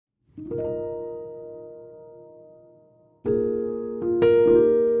Good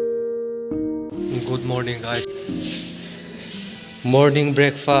morning, guys. Morning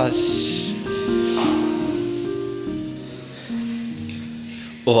breakfast.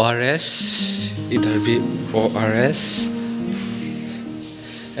 ORS. It'll be ORS.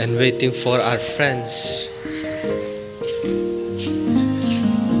 And waiting for our friends.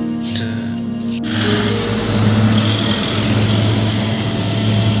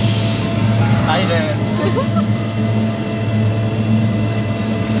 Hi there.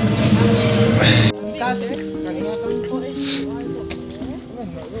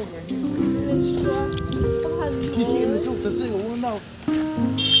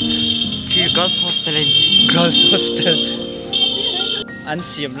 Girls hostel. Girls hostel. Anh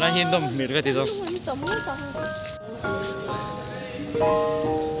xiêm là hiền đông miệt cái gì rồi?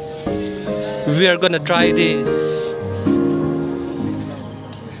 We are gonna try this.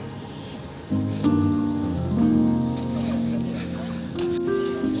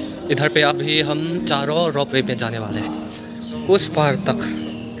 इधर पे अभी हम चारों ropeway पे जाने वाले हैं उस पार तक.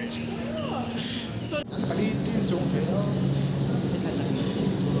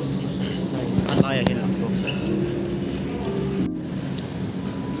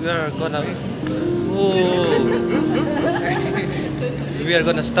 We are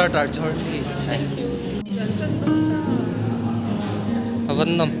gonna start our journey.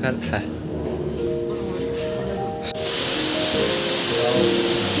 Abandon है.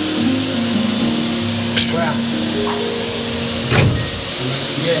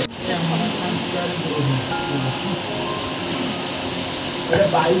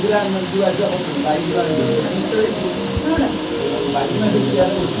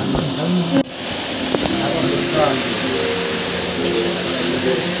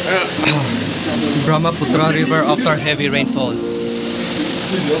 Brahmaputra River after heavy rainfall.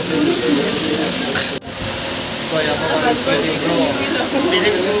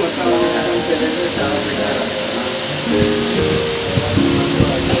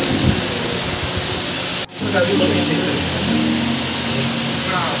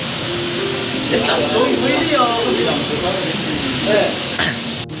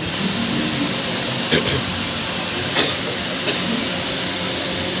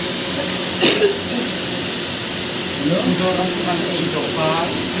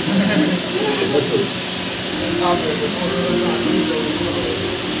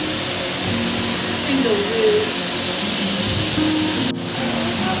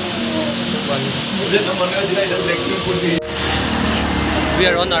 We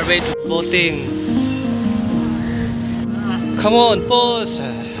are on our way to boating. Come on, pause.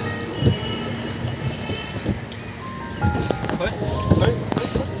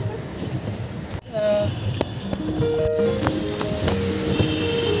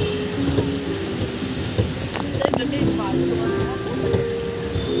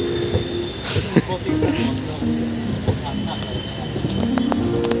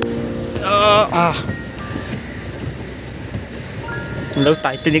 Lâu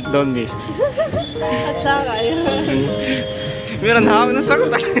Titanic doon eh. At saka yun. Meron hawak na sakot.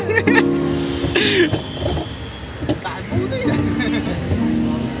 Tago na yan.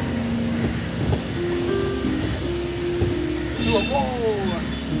 Sumo!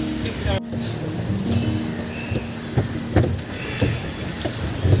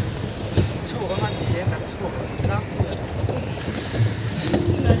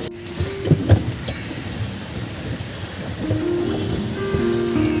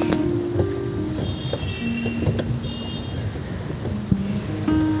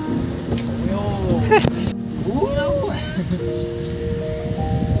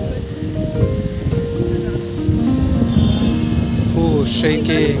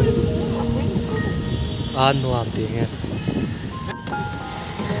 Shaking. Ano ang tingin?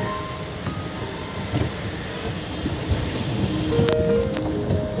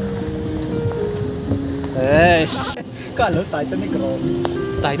 Yes. Kalo Titanic roll.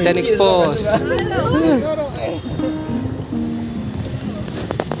 Titanic pose.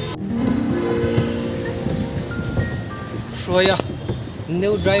 Shoya,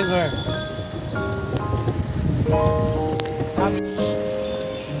 new driver.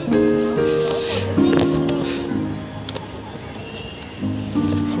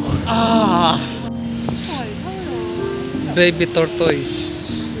 Baby tortoise.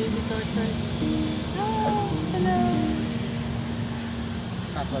 Baby tortoise. Hello.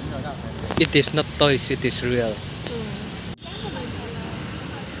 It is not toys, it is real.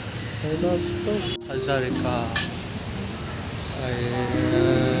 Hazarika.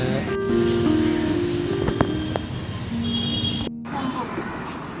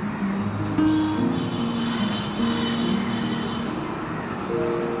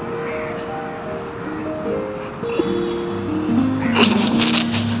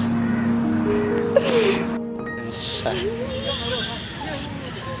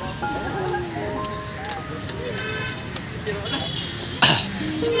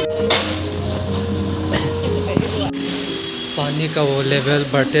 पानी का वो level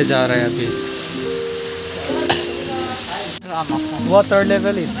बढ़ते जा रहा है अभी। Water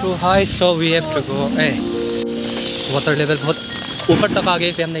level is to high so we have to go. Water level बहुत ऊपर तक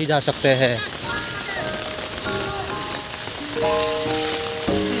आगे से हम नहीं जा सकते हैं।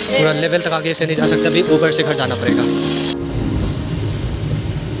 पूरा लेवल तक आगे से नहीं जा सकते, अभी ऊपर से घर जाना पड़ेगा।